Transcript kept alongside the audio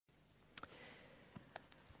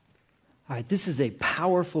All right, this is a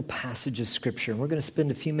powerful passage of Scripture, and we're going to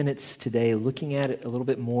spend a few minutes today looking at it a little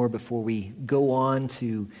bit more before we go on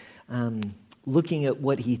to looking at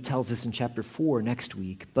what he tells us in chapter 4 next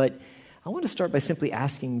week. But I want to start by simply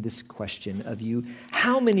asking this question of you.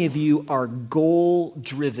 How many of you are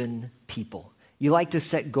goal-driven people? You like to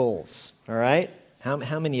set goals, all right? How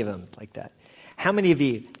many of them like that? How many of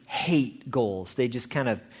you hate goals? They just kind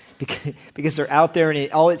of, because they're out there and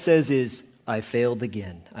all it says is, I failed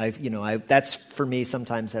again. That's for me,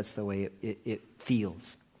 sometimes that's the way it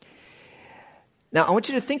feels. Now, I want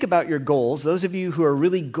you to think about your goals, those of you who are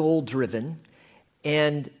really goal-driven,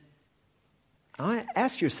 and I want to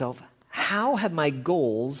ask yourself, how have my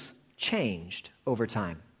goals changed over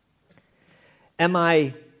time? Am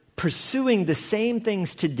I pursuing the same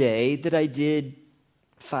things today that I did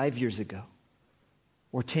 5 years ago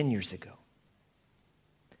or 10 years ago?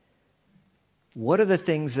 What are the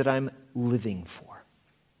things that I'm living for?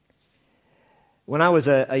 When I was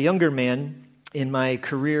a younger man in my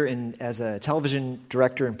career as a television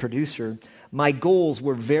director and producer, my goals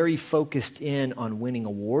were very focused in on winning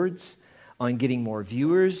awards, on getting more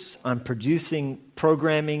viewers, on producing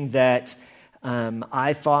programming that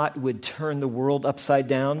I thought would turn the world upside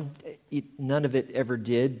down. None of it ever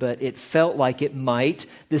did, but it felt like it might.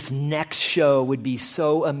 This next show would be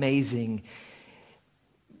so amazing.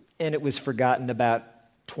 And it was forgotten about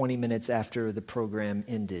 20 minutes after the program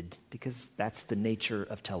ended, because that's the nature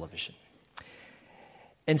of television.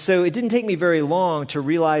 And so it didn't take me very long to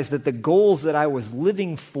realize that the goals that I was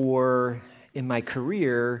living for in my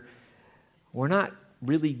career were not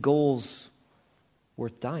really goals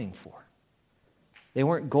worth dying for. They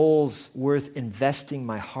weren't goals worth investing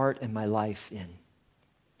my heart and my life in.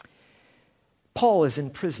 Paul is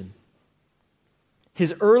in prison.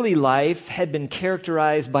 His early life had been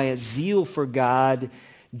characterized by a zeal for God,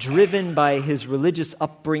 driven by his religious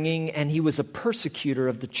upbringing, and he was a persecutor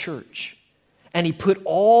of the church. And he put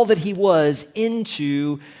all that he was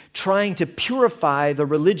into trying to purify the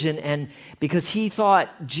religion, and because he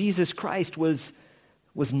thought Jesus Christ was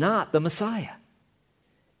not the Messiah.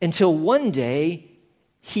 Until one day,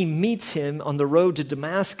 he meets him on the road to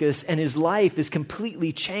Damascus, and his life is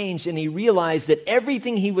completely changed, and he realized that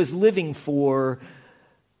everything he was living for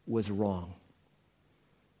was wrong.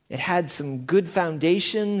 It had some good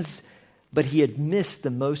foundations, but he had missed the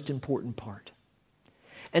most important part.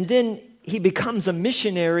 And then he becomes a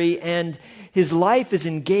missionary, and his life is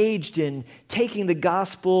engaged in taking the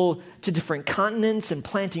gospel to different continents and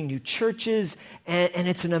planting new churches. And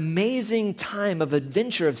it's an amazing time of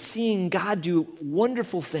adventure, of seeing God do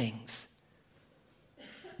wonderful things.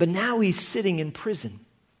 But now he's sitting in prison.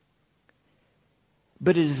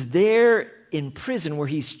 But it is there in prison, where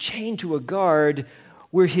he's chained to a guard,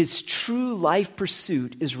 where his true life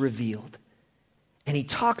pursuit is revealed. And he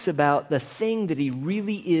talks about the thing that he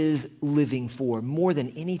really is living for more than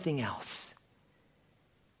anything else.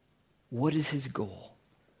 What is his goal?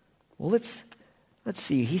 Well, let's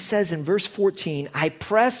see. He says in verse 14, I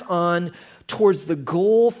press on towards the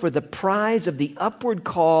goal for the prize of the upward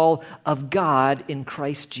call of God in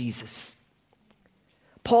Christ Jesus.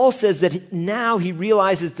 Paul says that now he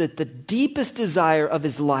realizes that the deepest desire of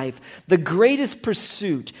his life, the greatest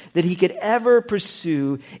pursuit that he could ever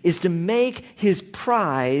pursue, is to make his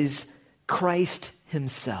prize Christ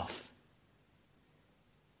himself.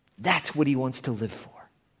 That's what he wants to live for.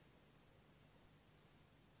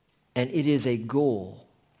 And it is a goal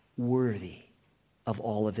worthy of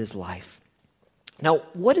all of his life. Now,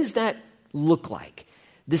 what does that look like?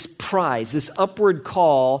 This prize, this upward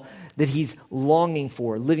call that he's longing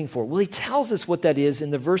for, living for. Well, he tells us what that is in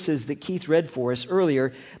the verses that Keith read for us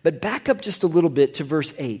earlier, but back up just a little bit to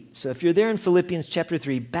verse 8. So if you're there in Philippians chapter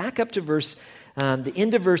 3, back up to the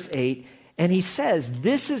end of verse 8, and he says,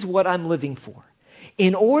 this is what I'm living for,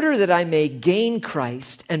 in order that I may gain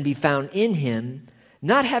Christ and be found in him,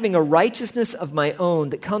 not having a righteousness of my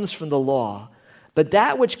own that comes from the law, but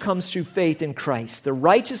that which comes through faith in Christ, the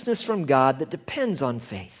righteousness from God that depends on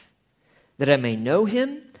faith, that I may know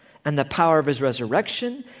him and the power of his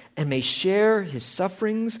resurrection, and may share his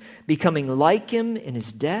sufferings, becoming like him in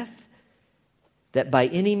his death, that by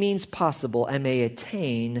any means possible I may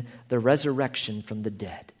attain the resurrection from the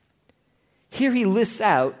dead. Here he lists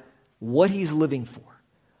out what he's living for,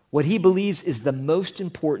 what he believes is the most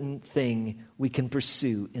important thing we can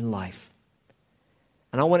pursue in life.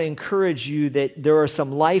 And I want to encourage you that there are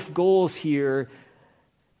some life goals here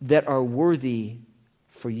that are worthy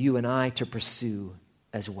for you and I to pursue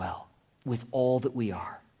as well, with all that we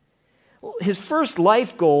are. Well, his first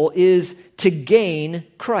life goal is to gain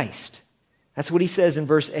Christ. That's what he says in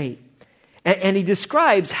verse 8. And he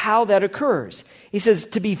describes how that occurs. He says,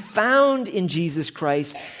 to be found in Jesus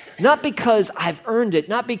Christ, not because I've earned it,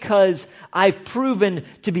 not because I've proven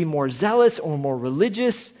to be more zealous or more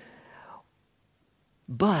religious,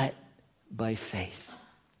 but by faith.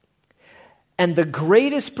 And the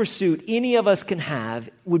greatest pursuit any of us can have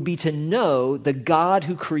would be to know the God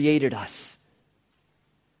who created us,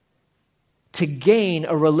 to gain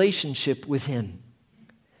a relationship with him.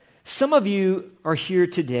 Some of you are here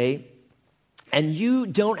today and you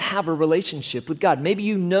don't have a relationship with God. Maybe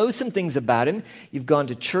you know some things about him. You've gone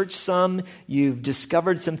to church some. You've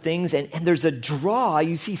discovered some things. And there's a draw.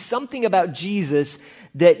 You see something about Jesus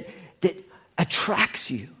that attracts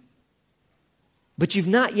you. But you've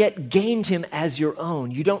not yet gained him as your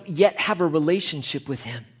own. You don't yet have a relationship with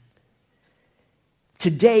him.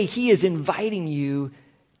 Today, he is inviting you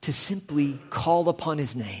to simply call upon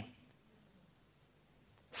his name.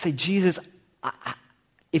 Say, Jesus,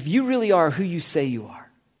 if you really are who you say you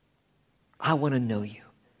are, I want to know you.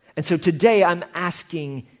 And so today I'm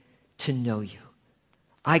asking to know you.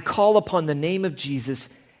 I call upon the name of Jesus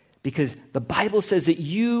because the Bible says that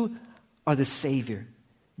you are the Savior,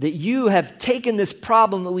 that you have taken this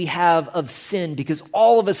problem that we have of sin because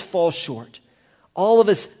all of us fall short. All of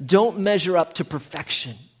us don't measure up to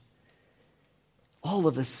perfection. All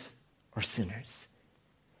of us are sinners.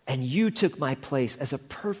 And you took my place as a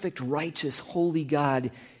perfect, righteous, holy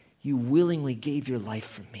God. You willingly gave your life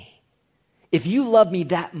for me. If you love me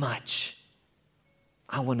that much,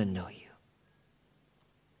 I want to know you.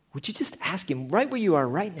 Would you just ask him right where you are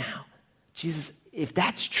right now, Jesus, if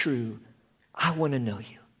that's true, I want to know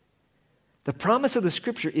you. The promise of the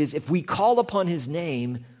scripture is if we call upon his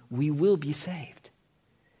name, we will be saved.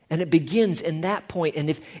 And it begins in that point. And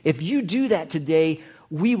if you do that today,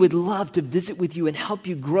 we would love to visit with you and help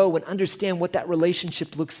you grow and understand what that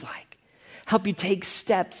relationship looks like. Help you take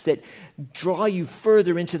steps that draw you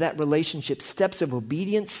further into that relationship, steps of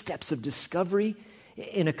obedience, steps of discovery.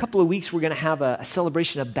 In a couple of weeks, we're going to have a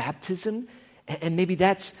celebration of baptism. And maybe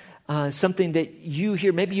that's something that you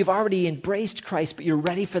hear. Maybe you've already embraced Christ, but you're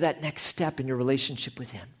ready for that next step in your relationship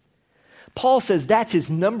with him. Paul says that's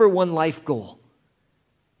his number one life goal,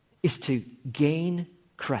 is to gain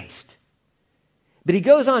Christ. But he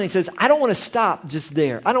goes on, he says, I don't want to stop just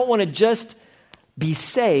there. I don't want to just be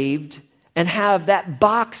saved and have that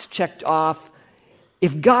box checked off.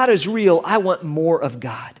 If God is real, I want more of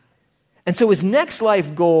God. And so his next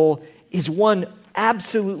life goal is one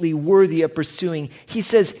absolutely worthy of pursuing. He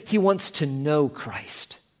says he wants to know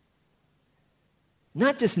Christ,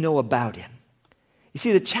 not just know about him. You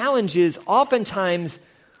see, the challenge is oftentimes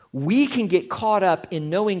we can get caught up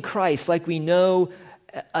in knowing Christ like we know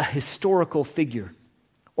a historical figure.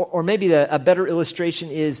 Or maybe a better illustration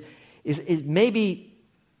is maybe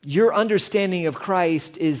your understanding of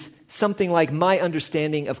Christ is something like my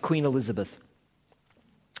understanding of Queen Elizabeth.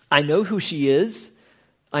 I know who she is.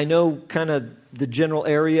 I know kind of the general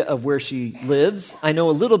area of where she lives. I know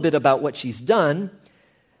a little bit about what she's done,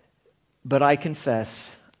 but I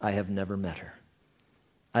confess I have never met her.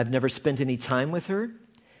 I've never spent any time with her.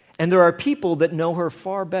 And there are people that know her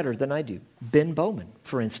far better than I do. Ben Bowman,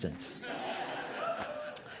 for instance.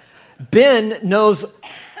 Ben knows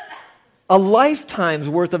a lifetime's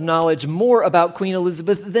worth of knowledge more about Queen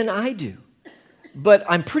Elizabeth than I do. But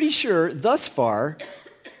I'm pretty sure thus far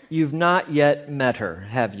you've not yet met her,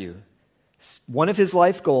 have you? One of his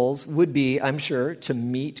life goals would be, I'm sure, to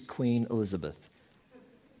meet Queen Elizabeth.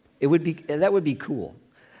 That would be cool.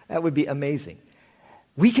 That would be amazing.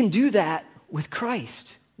 We can do that with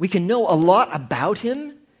Christ. We can know a lot about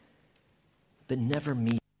him, but never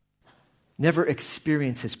meet him, never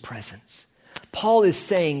experience his presence. Paul is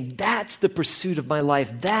saying that's the pursuit of my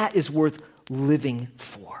life. That is worth living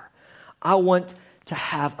for. I want to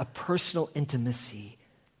have a personal intimacy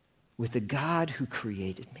with the God who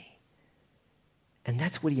created me. And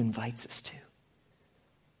that's what he invites us to.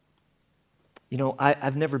 You know,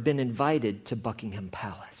 I've never been invited to Buckingham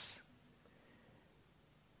Palace,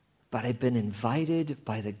 but I've been invited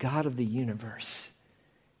by the God of the universe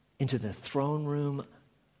into the throne room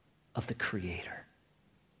of the Creator.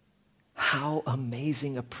 How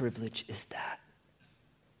amazing a privilege is that?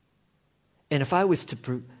 And if I was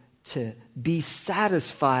to be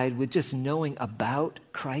satisfied with just knowing about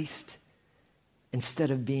Christ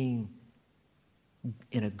instead of being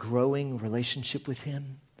in a growing relationship with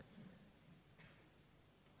him,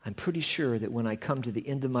 I'm pretty sure that when I come to the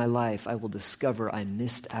end of my life, I will discover I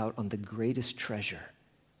missed out on the greatest treasure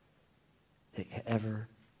that could ever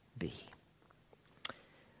be.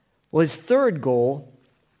 Well, his third goal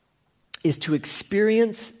is to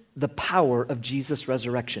experience the power of Jesus'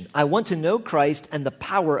 resurrection. I want to know Christ and the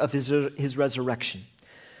power of his resurrection.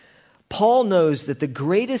 Paul knows that the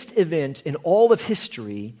greatest event in all of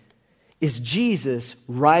history is Jesus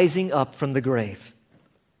rising up from the grave.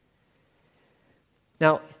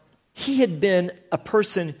 Now, he had been a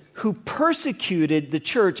person who persecuted the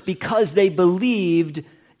church because they believed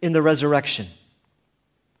in the resurrection.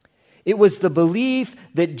 It was the belief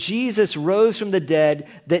that Jesus rose from the dead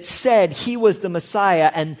that said he was the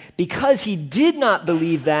Messiah, and because he did not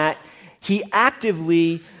believe that, he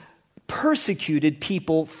actively persecuted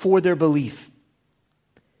people for their belief.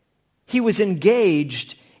 He was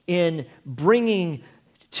engaged in bringing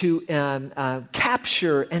to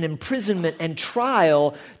capture and imprisonment and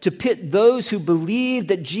trial to pit those who believed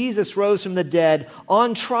that Jesus rose from the dead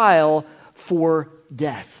on trial for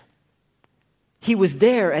death. He was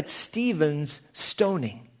there at Stephen's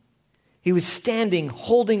stoning. He was standing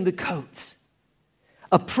holding the coats,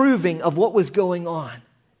 approving of what was going on.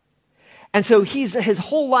 And so his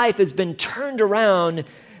whole life has been turned around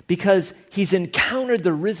because he's encountered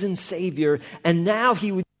the risen Savior, and now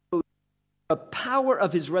he would know the power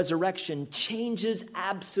of his resurrection changes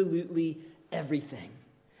absolutely everything.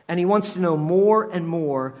 And he wants to know more and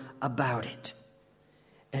more about it.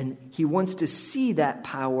 And he wants to see that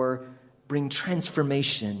power bring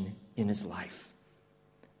transformation in his life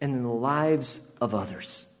and in the lives of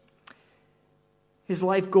others. His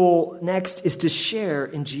life goal next is to share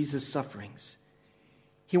in Jesus' sufferings.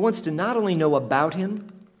 He wants to not only know about him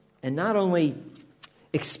and not only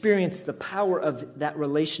experience the power of that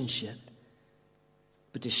relationship,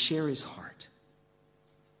 but to share his heart.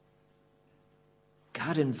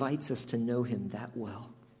 God invites us to know him that well.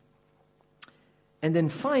 And then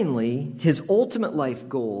finally, his ultimate life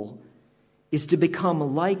goal is to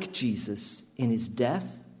become like Jesus in his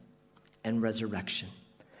death and resurrection.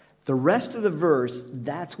 The rest of the verse,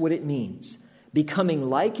 that's what it means. Becoming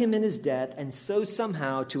like him in his death, and so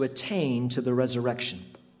somehow to attain to the resurrection.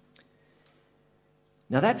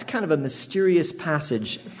 Now that's kind of a mysterious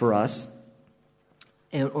passage for us,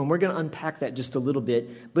 and we're going to unpack that just a little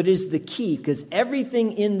bit, but it is the key, because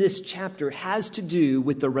everything in this chapter has to do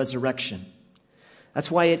with the resurrection.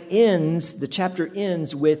 That's why the chapter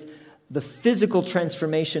ends with the physical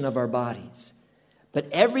transformation of our bodies. But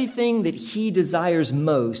everything that he desires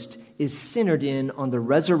most is centered in on the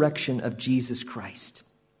resurrection of Jesus Christ.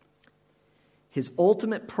 His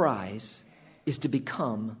ultimate prize is to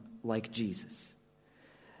become like Jesus.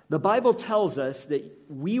 The Bible tells us that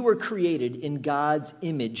we were created in God's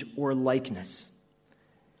image or likeness.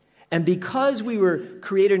 And because we were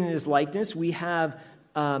created in his likeness, we have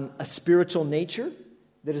a spiritual nature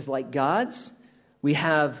that is like God's. We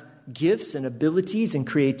have gifts and abilities and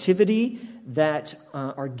creativity that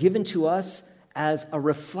are given to us as a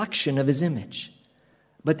reflection of his image.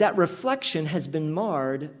 But that reflection has been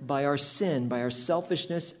marred by our sin, by our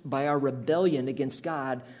selfishness, by our rebellion against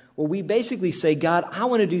God, where we basically say, God, I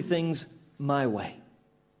want to do things my way.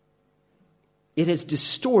 It has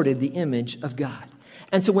distorted the image of God.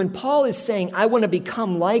 And so when Paul is saying, I want to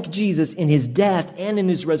become like Jesus in his death and in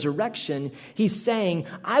his resurrection, he's saying,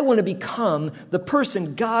 I want to become the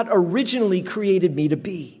person God originally created me to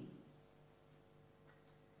be.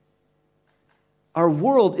 Our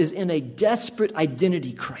world is in a desperate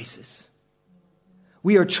identity crisis.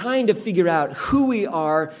 We are trying to figure out who we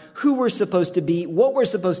are, who we're supposed to be, what we're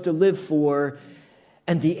supposed to live for,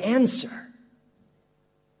 and the answer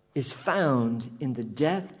is found in the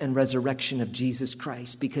death and resurrection of Jesus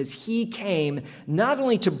Christ, because he came not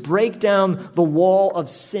only to break down the wall of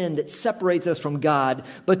sin that separates us from God,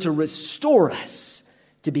 but to restore us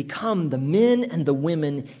to become the men and the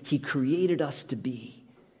women he created us to be.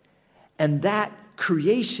 And that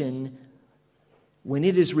creation, when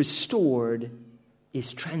it is restored,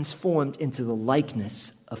 is transformed into the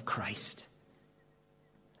likeness of Christ.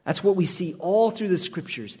 That's what we see all through the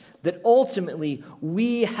scriptures, that ultimately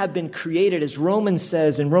we have been created, as Romans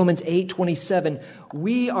says in Romans 8:27,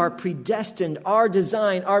 we are predestined, our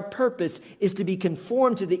design, our purpose is to be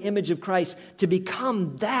conformed to the image of Christ, to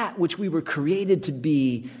become that which we were created to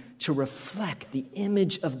be, to reflect the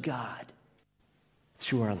image of God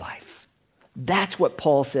through our life. That's what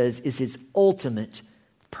Paul says is his ultimate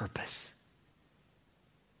purpose.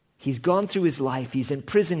 He's gone through his life, he's in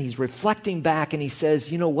prison, he's reflecting back, and he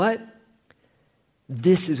says, you know what?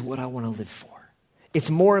 This is what I want to live for.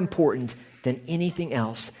 It's more important than anything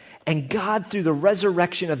else. And God, through the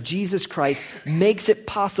resurrection of Jesus Christ, makes it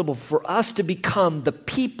possible for us to become the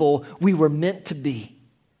people we were meant to be.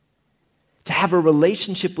 To have a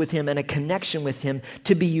relationship with him and a connection with him,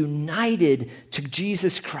 to be united to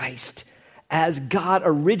Jesus Christ as God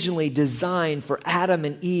originally designed for Adam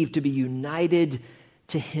and Eve to be united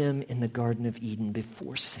to him in the Garden of Eden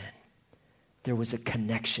before sin. There was a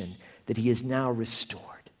connection that he has now restored.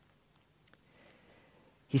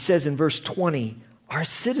 He says in verse 20, our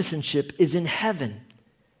citizenship is in heaven,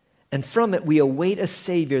 and from it we await a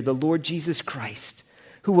Savior, the Lord Jesus Christ,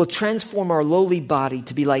 who will transform our lowly body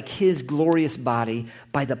to be like his glorious body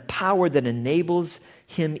by the power that enables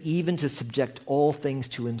him even to subject all things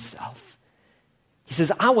to himself. He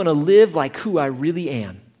says, I want to live like who I really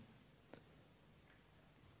am.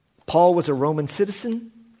 Paul was a Roman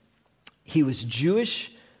citizen. He was Jewish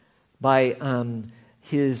by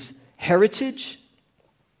his heritage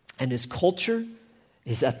and his culture,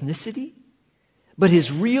 his ethnicity. But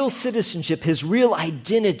his real citizenship, his real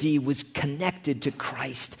identity was connected to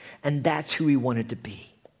Christ, and that's who he wanted to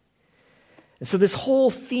be. And so this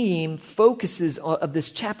whole theme of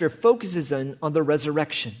this chapter focuses on the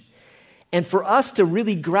resurrection. And for us to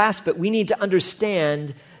really grasp it, we need to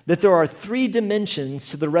understand that there are three dimensions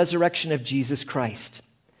to the resurrection of Jesus Christ.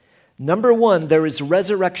 Number one, there is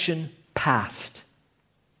resurrection past.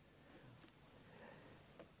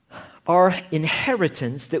 Our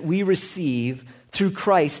inheritance that we receive through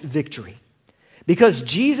Christ's victory. Because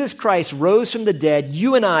Jesus Christ rose from the dead,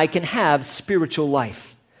 you and I can have spiritual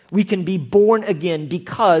life. We can be born again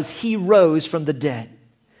because he rose from the dead.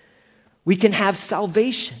 We can have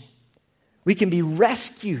salvation. We can be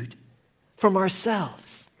rescued from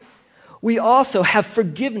ourselves. We also have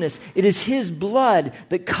forgiveness. It is his blood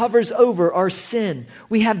that covers over our sin.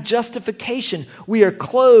 We have justification. We are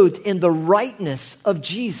clothed in the rightness of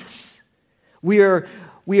Jesus. We are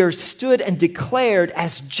stood and declared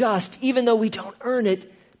as just, even though we don't earn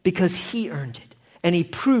it, because he earned it, and he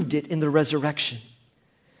proved it in the resurrection.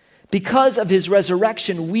 Because of his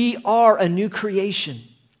resurrection, we are a new creation.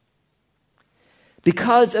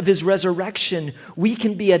 Because of his resurrection, we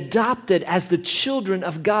can be adopted as the children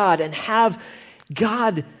of God and have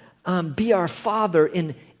God be our Father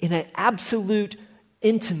in an absolute,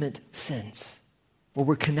 intimate sense, where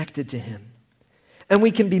we're connected to him. And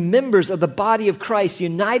we can be members of the body of Christ,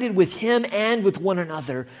 united with him and with one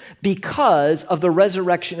another because of the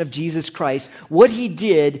resurrection of Jesus Christ. What he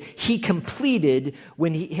did, he completed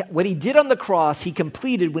what he did on the cross, he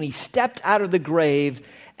completed when he stepped out of the grave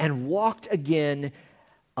and walked again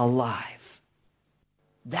alive.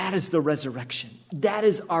 That is the resurrection. That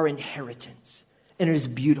is our inheritance. And it is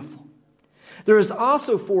beautiful. There is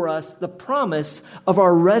also for us the promise of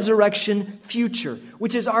our resurrection future,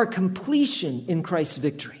 which is our completion in Christ's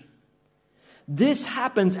victory. This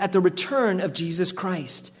happens at the return of Jesus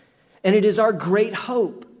Christ, and it is our great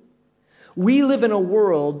hope. We live in a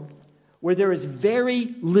world where there is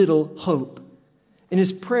very little hope. In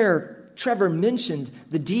his prayer, Trevor mentioned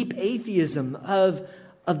the deep atheism of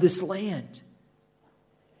this land.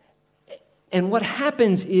 And what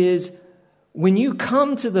happens is when you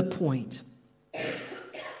come to the point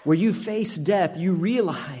where you face death, you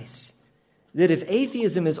realize that if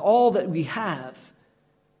atheism is all that we have,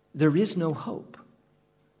 there is no hope.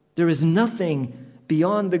 There is nothing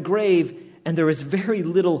beyond the grave, and there is very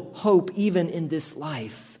little hope even in this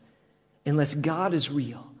life unless God is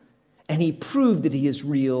real. And he proved that he is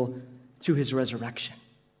real through his resurrection.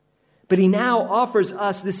 But he now offers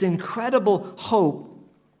us this incredible hope.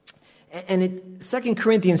 And 2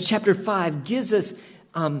 Corinthians chapter 5 gives us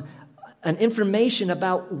an information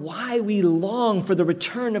about why we long for the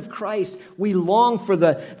return of Christ. We long for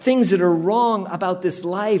the things that are wrong about this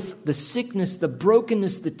life, the sickness, the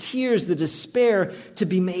brokenness, the tears, the despair, to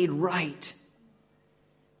be made right.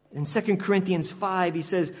 In 2 Corinthians 5, he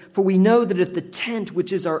says, "For we know that if the tent,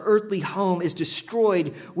 which is our earthly home, is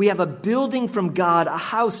destroyed, we have a building from God, a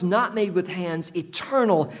house not made with hands,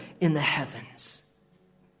 eternal in the heavens."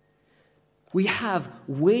 We have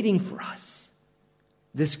waiting for us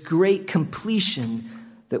this great completion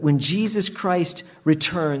that when Jesus Christ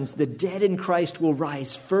returns, the dead in Christ will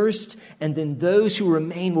rise first, and then those who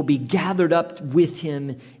remain will be gathered up with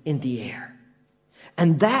him in the air.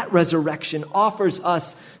 And that resurrection offers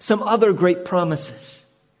us some other great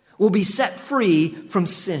promises. We'll be set free from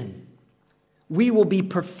sin. We will be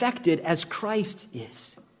perfected as Christ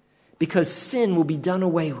is, because sin will be done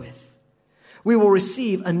away with. We will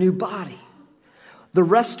receive a new body. The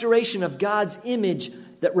restoration of God's image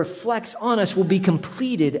that reflects on us will be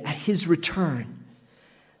completed at his return.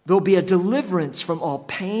 There'll be a deliverance from all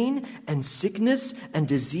pain and sickness and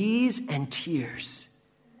disease and tears,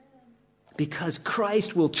 because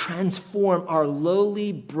Christ will transform our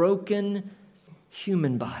lowly, broken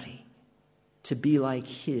human body to be like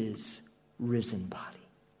his risen body.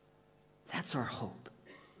 That's our hope.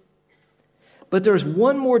 But there's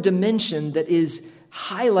one more dimension that is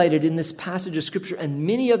highlighted in this passage of Scripture and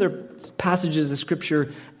many other passages of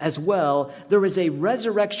Scripture as well. There is a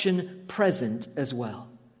resurrection present as well.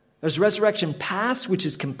 There's resurrection past, which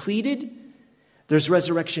is completed. There's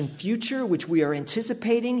resurrection future, which we are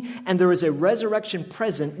anticipating. And there is a resurrection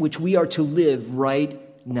present, which we are to live right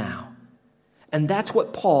now. And that's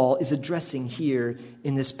what Paul is addressing here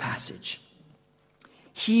in this passage.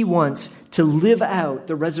 He wants to live out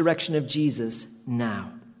the resurrection of Jesus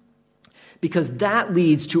now, because that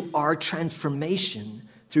leads to our transformation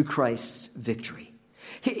through Christ's victory.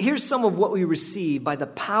 Here's some of what we receive by the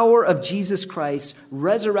power of Jesus Christ's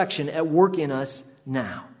resurrection at work in us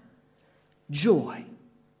now. Joy.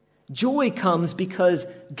 Joy comes because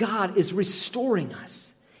God is restoring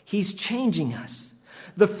us. He's changing us.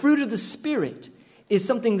 The fruit of the Spirit is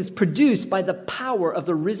something that's produced by the power of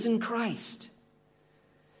the risen Christ.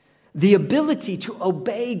 The ability to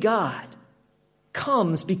obey God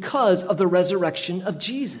comes because of the resurrection of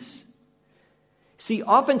Jesus. See,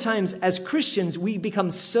 oftentimes as Christians, we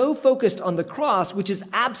become so focused on the cross, which is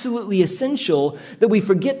absolutely essential, that we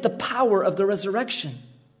forget the power of the resurrection.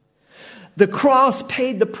 The cross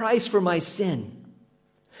paid the price for my sin.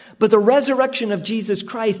 But the resurrection of Jesus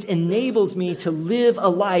Christ enables me to live a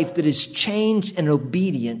life that is changed and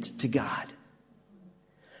obedient to God.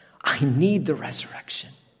 I need the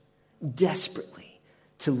resurrection desperately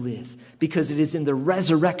to live, because it is in the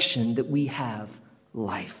resurrection that we have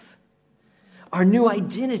life. Our new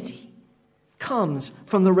identity comes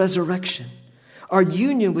from the resurrection. Our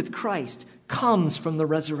union with Christ comes from the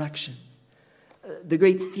resurrection. The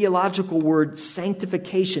great theological word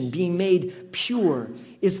sanctification, being made pure,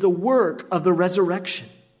 is the work of the resurrection.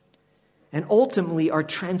 And ultimately, our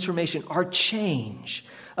transformation, our change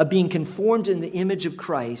of being conformed in the image of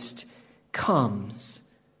Christ comes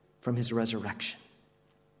from his resurrection.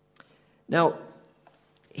 Now,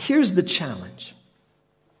 here's the challenge.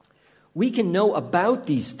 We can know about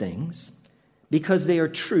these things because they are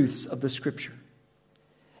truths of the Scripture.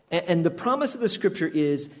 And the promise of the Scripture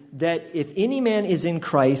is that if any man is in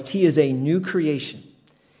Christ, he is a new creation.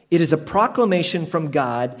 It is a proclamation from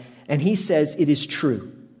God, and he says it is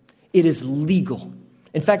true. It is legal.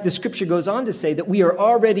 In fact, the Scripture goes on to say that we are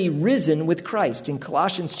already risen with Christ. In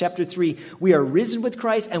Colossians chapter 3, we are risen with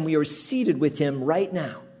Christ and we are seated with him right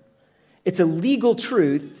now. It's a legal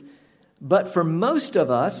truth, but for most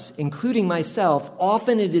of us, including myself,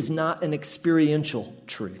 often it is not an experiential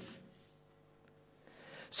truth.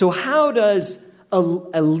 So how does a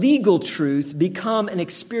legal truth become an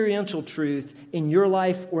experiential truth in your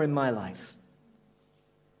life or in my life?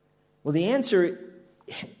 Well, the answer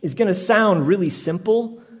is going to sound really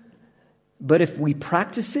simple, but if we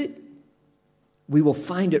practice it, we will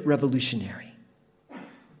find it revolutionary.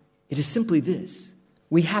 It is simply this: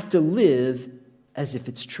 we have to live as if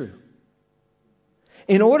it's true.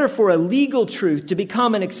 In order for a legal truth to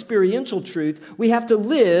become an experiential truth, we have to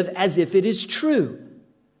live as if it is true,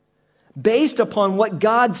 based upon what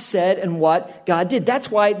God said and what God did.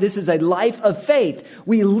 That's why this is a life of faith.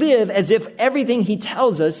 We live as if everything he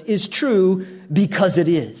tells us is true because it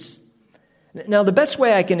is. Now, the best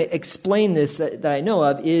way I can explain this that I know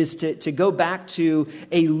of is to go back to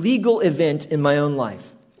a legal event in my own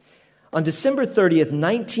life. On December 30th,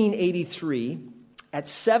 1983, at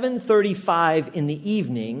 7:35 in the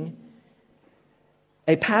evening,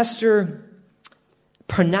 a pastor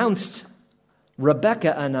pronounced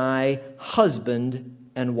Rebecca and I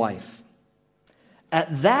husband and wife.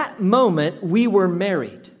 At that moment, we were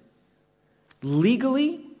married.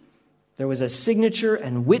 Legally, there was a signature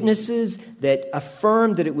and witnesses that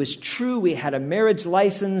affirmed that it was true. We had a marriage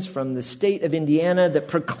license from the state of Indiana that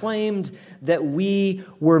proclaimed that we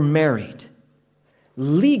were married.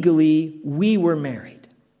 Legally, we were married.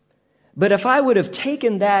 But if I would have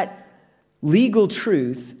taken that legal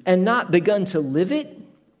truth and not begun to live it,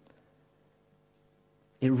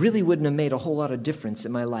 it really wouldn't have made a whole lot of difference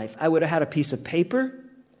in my life. I would have had a piece of paper,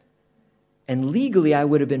 and legally I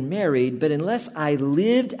would have been married, but unless I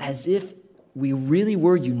lived as if we really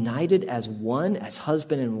were united as one, as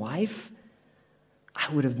husband and wife,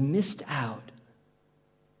 I would have missed out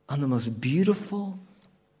on the most beautiful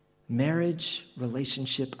marriage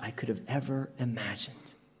relationship I could have ever imagined.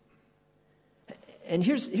 And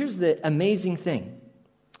here's the amazing thing.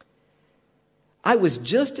 I was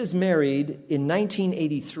just as married in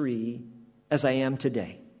 1983 as I am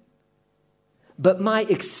today. But my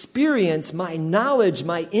experience, my knowledge,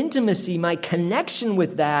 my intimacy, my connection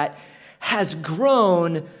with that has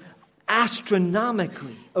grown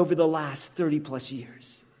astronomically over the last 30 plus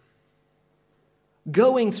years.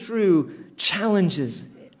 Going through challenges,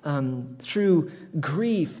 through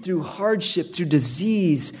grief, through hardship, through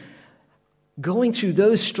disease, going through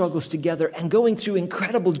those struggles together and going through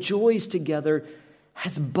incredible joys together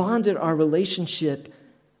has bonded our relationship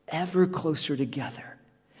ever closer together.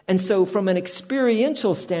 And so from an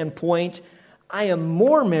experiential standpoint, I am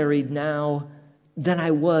more married now than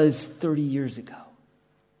I was 30 years ago.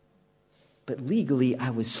 But legally, I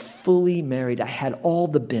was fully married. I had all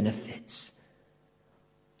the benefits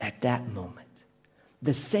at that moment.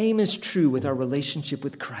 The same is true with our relationship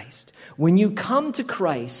with Christ. When you come to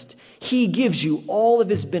Christ, He gives you all of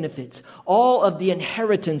His benefits. All of the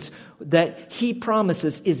inheritance that He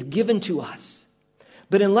promises is given to us.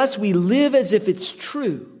 But unless we live as if it's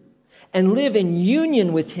true and live in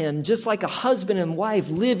union with Him, just like a husband and wife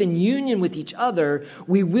live in union with each other,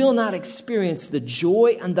 we will not experience the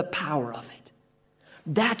joy and the power of it.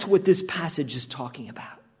 That's what this passage is talking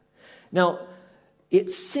about. Now,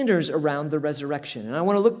 it centers around the resurrection. And I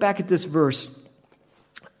want to look back at this verse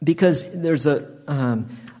because there's a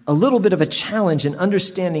little bit of a challenge in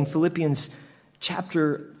understanding Philippians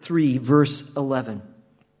chapter 3, verse 11.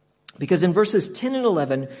 Because in verses 10 and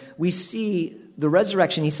 11, we see the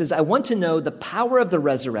resurrection. He says, I want to know the power of the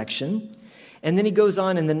resurrection. And then he goes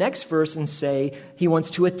on in the next verse and say he wants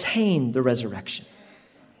to attain the resurrection.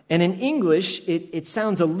 And in English, it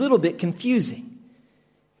sounds a little bit confusing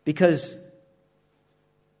because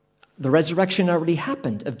the resurrection already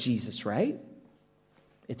happened of Jesus, right?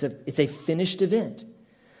 It's a finished event.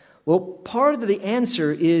 Well, part of the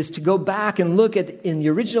answer is to go back and look at, in the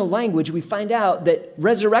original language, we find out that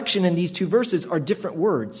resurrection in these two verses are different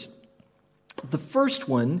words. The first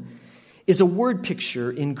one is a word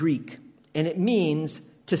picture in Greek, and it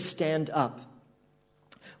means to stand up.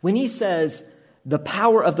 When he says the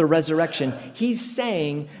power of the resurrection, he's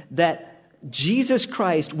saying that Jesus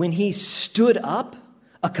Christ, when he stood up,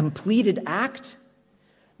 a completed act,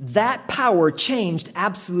 that power changed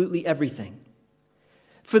absolutely everything.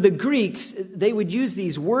 For the Greeks, they would use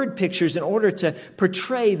these word pictures in order to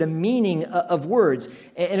portray the meaning of words.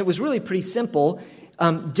 And it was really pretty simple.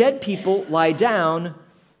 Dead people lie down,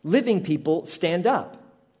 living people stand up.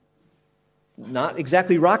 Not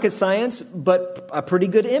exactly rocket science, but a pretty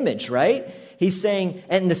good image, right? He's saying,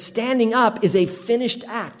 and the standing up is a finished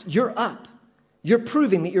act. You're up. You're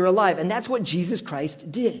proving that you're alive. And that's what Jesus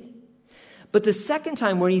Christ did. But the second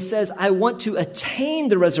time when he says, I want to attain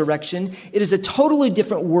the resurrection, it is a totally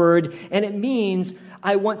different word, and it means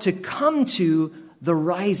I want to come to the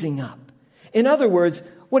rising up. In other words,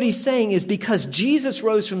 what he's saying is because Jesus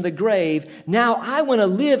rose from the grave, now I want to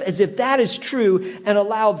live as if that is true and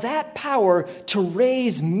allow that power to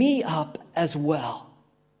raise me up as well.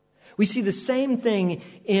 We see the same thing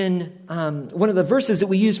in one of the verses that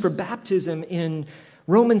we use for baptism in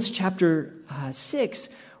Romans chapter 6,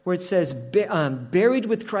 where it says, buried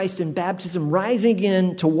with Christ in baptism, rising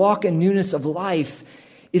again to walk in newness of life.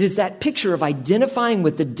 It is that picture of identifying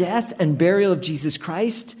with the death and burial of Jesus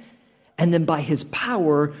Christ, and then by his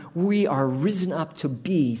power, we are risen up to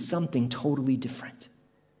be something totally different.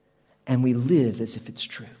 And we live as if it's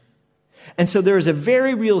true. And so there is a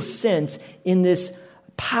very real sense in this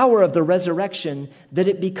power of the resurrection that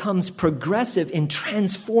it becomes progressive in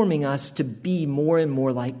transforming us to be more and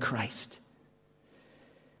more like Christ.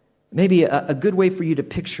 Maybe a good way for you to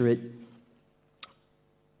picture it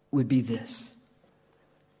would be this.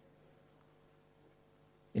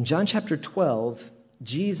 In John chapter 12,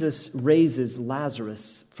 Jesus raises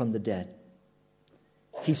Lazarus from the dead.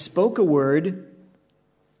 He spoke a word.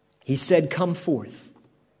 He said, come forth.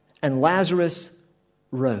 And Lazarus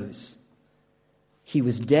rose. He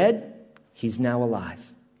was dead. He's now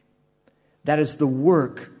alive. That is the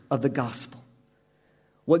work of the gospel.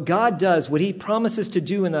 What God does, what he promises to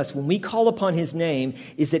do in us when we call upon his name,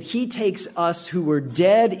 is that he takes us who were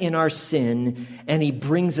dead in our sin and he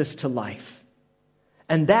brings us to life.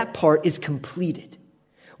 And that part is completed.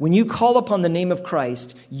 When you call upon the name of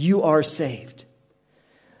Christ, you are saved.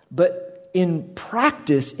 But in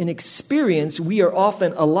practice, in experience, we are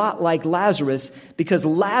often a lot like Lazarus because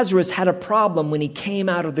Lazarus had a problem when he came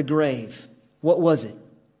out of the grave. What was it?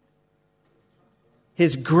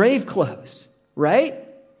 His grave clothes, right?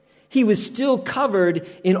 He was still covered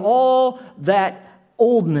in all that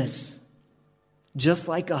oldness, just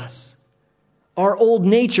like us. Our old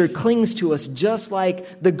nature clings to us just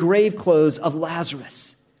like the grave clothes of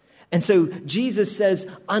Lazarus. And so Jesus says,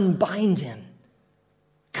 unbind him.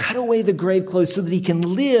 Cut away the grave clothes so that he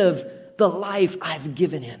can live the life I've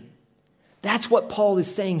given him. That's what Paul is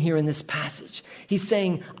saying here in this passage. He's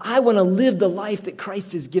saying, I want to live the life that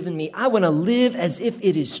Christ has given me. I want to live as if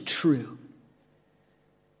it is true.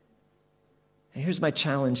 And here's my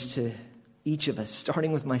challenge to each of us,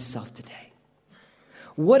 starting with myself today.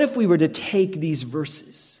 What if we were to take these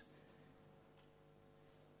verses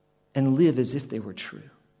and live as if they were true?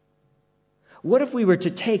 What if we were to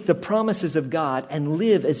take the promises of God and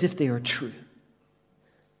live as if they are true?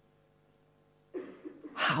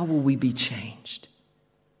 How will we be changed?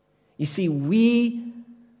 You see, we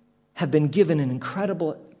have been given an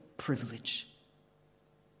incredible privilege.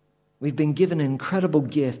 We've been given an incredible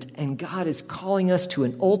gift, and God is calling us to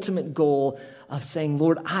an ultimate goal of saying,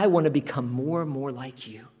 Lord, I want to become more and more like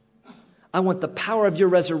you. I want the power of your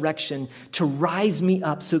resurrection to rise me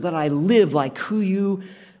up so that I live like who you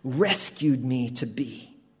rescued me to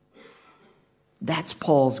be. That's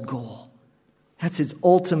Paul's goal. That's his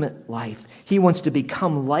ultimate life. He wants to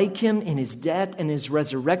become like him in his death and his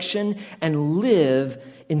resurrection and live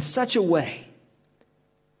in such a way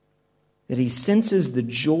that he senses the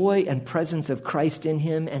joy and presence of Christ in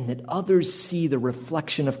him and that others see the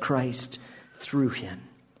reflection of Christ through him.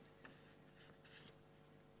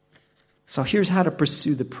 So here's how to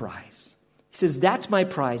pursue the prize. He says, that's my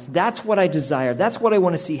prize. That's what I desire. That's what I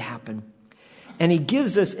want to see happen. And he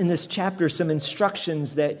gives us in this chapter some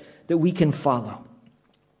instructions that we can follow.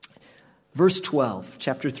 Verse 12,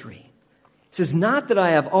 chapter 3. It says, not that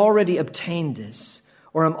I have already obtained this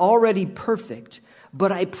or am already perfect,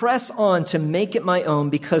 but I press on to make it my own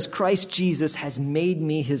because Christ Jesus has made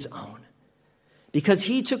me his own. Because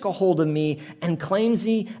he took a hold of me and claims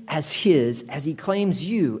me as his, as he claims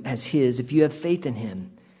you as his, if you have faith in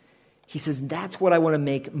him. He says, that's what I want to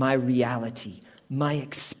make my reality, my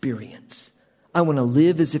experience. I want to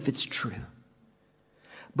live as if it's true.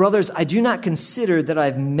 Brothers, I do not consider that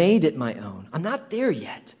I've made it my own. I'm not there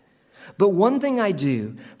yet. But one thing I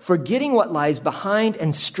do, forgetting what lies behind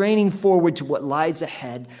and straining forward to what lies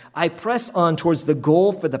ahead, I press on towards the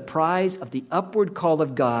goal for the prize of the upward call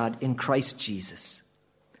of God in Christ Jesus.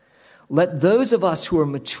 Let those of us who are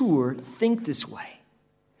mature think this way.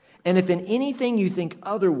 And if in anything you think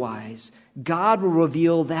otherwise, God will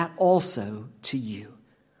reveal that also to you,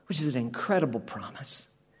 which is an incredible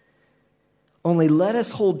promise. Only let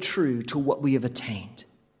us hold true to what we have attained.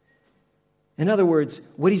 In other words,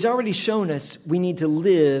 what he's already shown us, we need to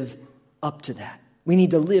live up to that. We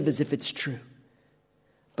need to live as if it's true.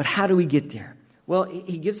 But how do we get there? Well,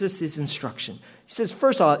 he gives us this instruction. He says,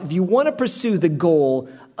 first off, if you want to pursue the goal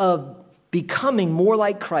of becoming more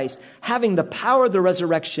like Christ, having the power of the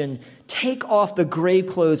resurrection, take off the grave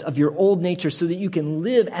clothes of your old nature so that you can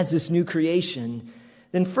live as this new creation,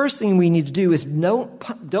 then first thing we need to do is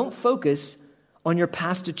don't focus on your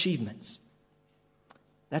past achievements.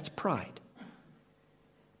 That's pride.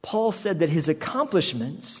 Paul said that his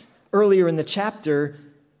accomplishments earlier in the chapter,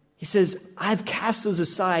 he says, I've cast those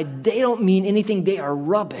aside. They don't mean anything. They are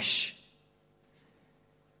rubbish.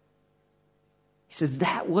 He says,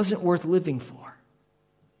 that wasn't worth living for.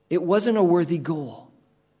 It wasn't a worthy goal.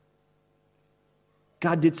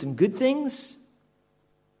 God did some good things.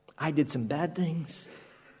 I did some bad things.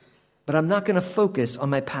 But I'm not going to focus on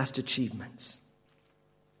my past achievements.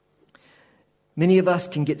 Many of us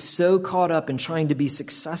can get so caught up in trying to be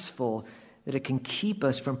successful that it can keep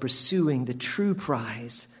us from pursuing the true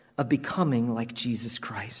prize of becoming like Jesus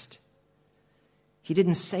Christ. He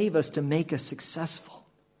didn't save us to make us successful.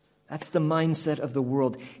 That's the mindset of the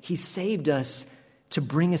world. He saved us to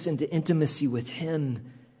bring us into intimacy with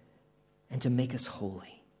him and to make us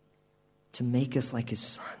holy, to make us like his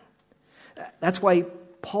son. That's why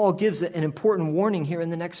Paul gives an important warning here in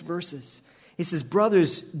the next verses. He says,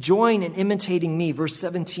 brothers, join in imitating me, verse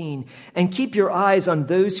 17, and keep your eyes on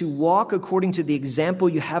those who walk according to the example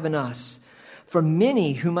you have in us. For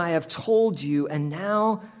many whom I have told you and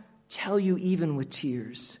now tell you even with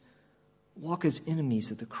tears, walk as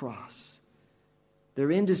enemies of the cross.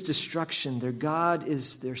 Their end is destruction. Their God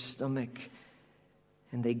is their stomach,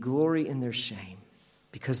 and they glory in their shame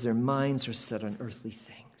because their minds are set on earthly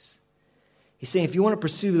things. He's saying if you want to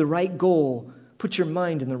pursue the right goal, put your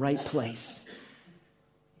mind in the right place.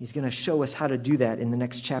 He's going to show us how to do that in the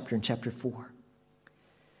next chapter, in chapter 4.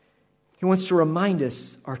 He wants to remind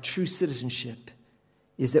us our true citizenship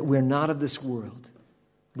is that we're not of this world.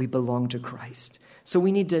 We belong to Christ. So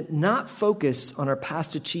we need to not focus on our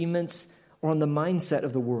past achievements or on the mindset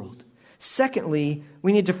of the world. Secondly,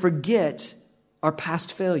 we need to forget our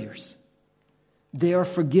past failures. They are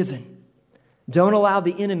forgiven. Don't allow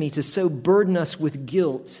the enemy to so burden us with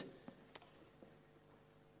guilt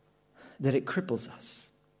that it cripples us.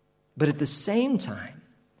 But at the same time,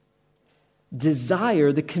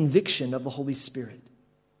 desire the conviction of the Holy Spirit.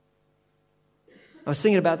 I was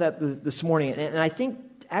thinking about that this morning, and I think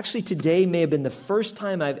actually today may have been the first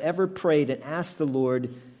time I've ever prayed and asked the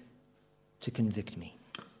Lord to convict me.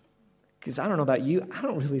 Because I don't know about you, I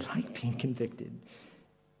don't really like being convicted.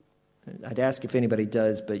 I'd ask if anybody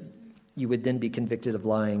does, but you would then be convicted of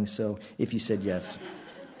lying, so if you said yes.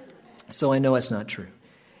 So I know it's not true.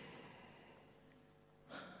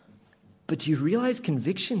 But do you realize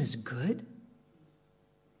conviction is good?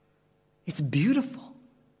 It's beautiful.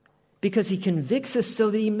 Because he convicts us so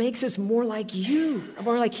that he makes us more like you,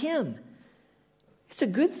 more like him. It's a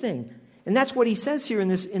good thing. And that's what he says here in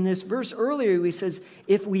this verse earlier. He says,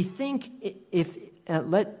 if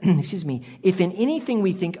in anything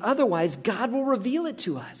we think otherwise, God will reveal it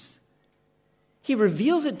to us. He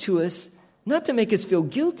reveals it to us not to make us feel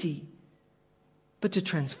guilty, but to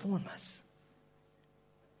transform us.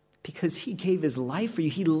 Because he gave his life for you.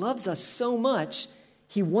 He loves us so much,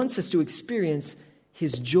 he wants us to experience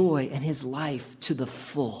his joy and his life to the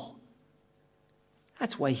full.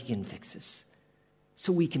 That's why he convicts us,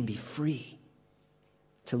 so we can be free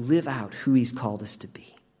to live out who he's called us to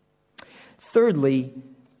be. Thirdly,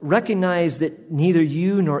 recognize that neither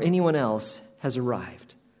you nor anyone else has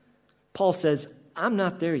arrived. Paul says, I'm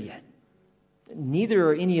not there yet. Neither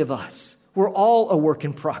are any of us. We're all a work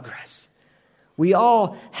in progress. We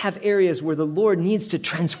all have areas where the Lord needs to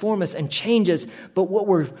transform us and change us, but what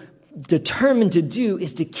we're determined to do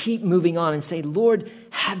is to keep moving on and say, Lord,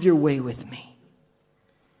 have your way with me.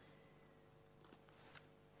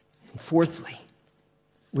 And fourthly,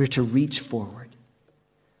 we're to reach forward.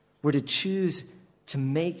 We're to choose to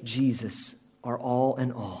make Jesus our all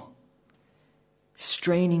and all.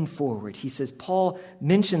 Straining forward. He says, Paul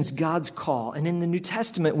mentions God's call. And in the New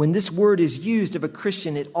Testament, when this word is used of a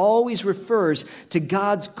Christian, it always refers to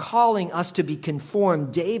God's calling us to be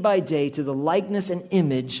conformed day by day to the likeness and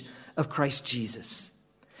image of Christ Jesus.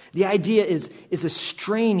 The idea is a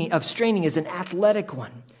straining is an athletic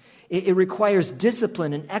one. It requires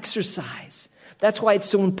discipline and exercise. That's why it's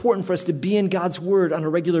so important for us to be in God's word on a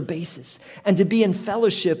regular basis and to be in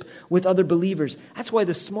fellowship with other believers. That's why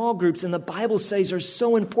the small groups and the Bible studies are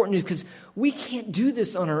so important, because we can't do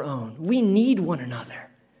this on our own. We need one another.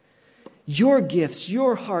 Your gifts,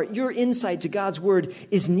 your heart, your insight to God's word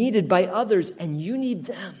is needed by others, and you need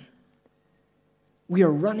them. We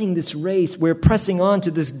are running this race. We're pressing on to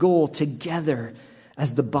this goal together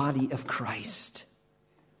as the body of Christ.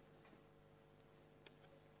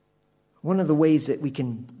 One of the ways that we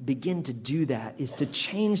can begin to do that is to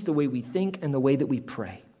change the way we think and the way that we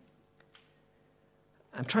pray.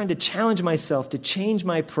 I'm trying to challenge myself to change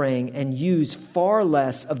my praying and use far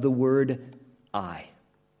less of the word I.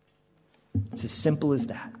 It's as simple as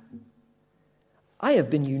that. I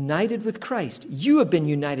have been united with Christ. You have been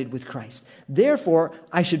united with Christ. Therefore,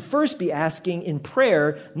 I should first be asking in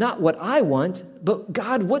prayer, not what I want, but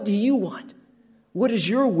God, what do you want? What is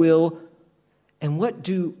your will? And what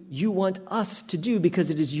do you want us to do? Because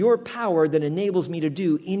it is your power that enables me to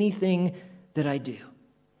do anything that I do.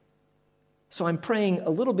 So I'm praying a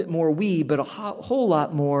little bit more we, but a whole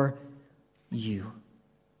lot more you.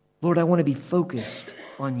 Lord, I want to be focused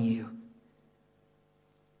on you.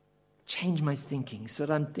 Change my thinking so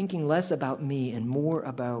that I'm thinking less about me and more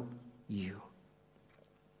about you.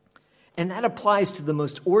 And that applies to the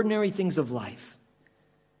most ordinary things of life.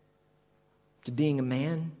 To being a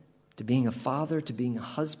man, to being a father, to being a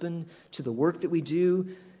husband, to the work that we do,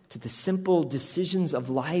 to the simple decisions of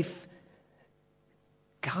life.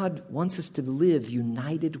 God wants us to live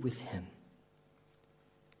united with him.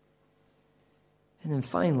 And then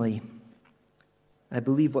finally, I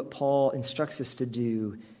believe what Paul instructs us to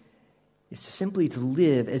do is simply to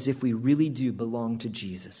live as if we really do belong to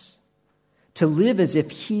Jesus. To live as if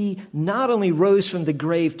he not only rose from the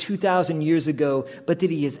grave 2,000 years ago, but that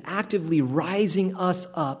he is actively rising us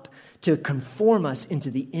up to conform us into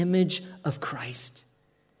the image of Christ.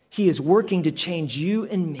 He is working to change you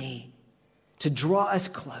and me, to draw us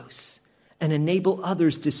close and enable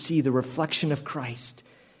others to see the reflection of Christ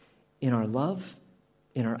in our love,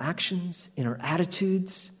 in our actions, in our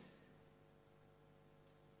attitudes,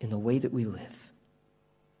 in the way that we live.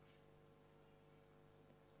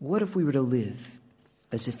 What if we were to live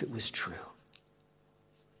as if it was true?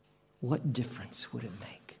 What difference would it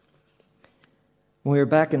make? When we were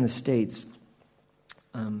back in the States,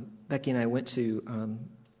 Becky and I went to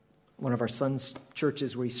one of our son's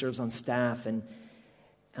churches where he serves on staff, and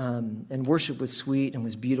worship was sweet and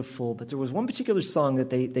was beautiful. But there was one particular song that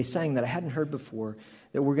they sang that I hadn't heard before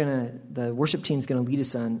that the worship team's going to lead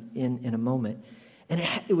us on in a moment. And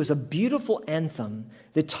it was a beautiful anthem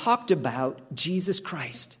that talked about Jesus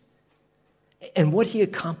Christ and what he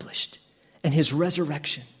accomplished and his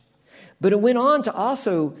resurrection. But it went on to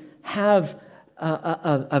also have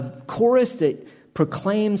a chorus that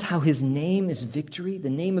proclaims how his name is victory. The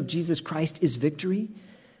name of Jesus Christ is victory.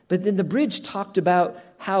 But then the bridge talked about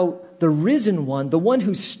how the risen one, the one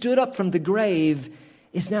who stood up from the grave,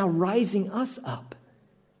 is now rising us up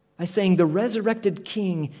by saying the resurrected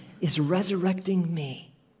King is resurrecting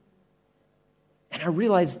me. And I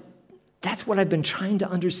realized that's what I've been trying to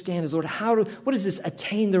understand is, Lord, what does this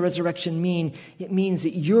attain the resurrection mean? It means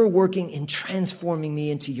that you're working in transforming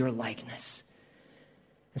me into your likeness.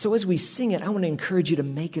 And so as we sing it, I want to encourage you to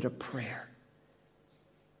make it a prayer,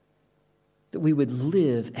 that we would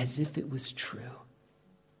live as if it was true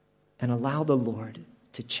and allow the Lord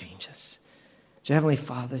to change us. So Heavenly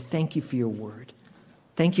Father, thank you for your word.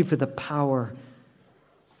 Thank you for the power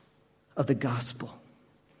of the gospel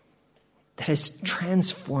that has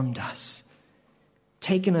transformed us,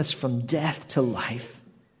 taken us from death to life.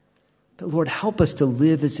 But Lord, help us to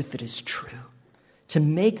live as if it is true, to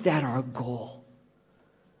make that our goal,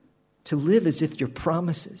 to live as if your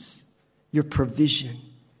promises, your provision,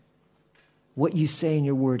 what you say in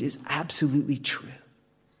your word is absolutely true.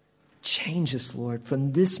 Change us, Lord,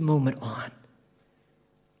 from this moment on,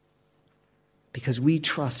 because we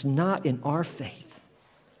trust not in our faith,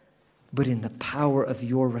 but in the power of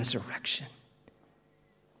your resurrection.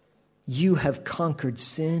 You have conquered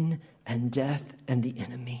sin and death and the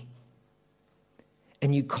enemy.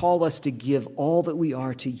 And you call us to give all that we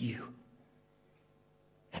are to you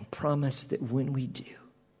and promise that when we do,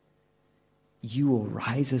 you will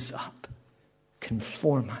rise us up,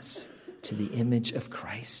 conform us to the image of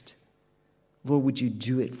Christ. Lord, would you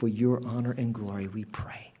do it for your honor and glory, we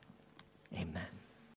pray. Amen.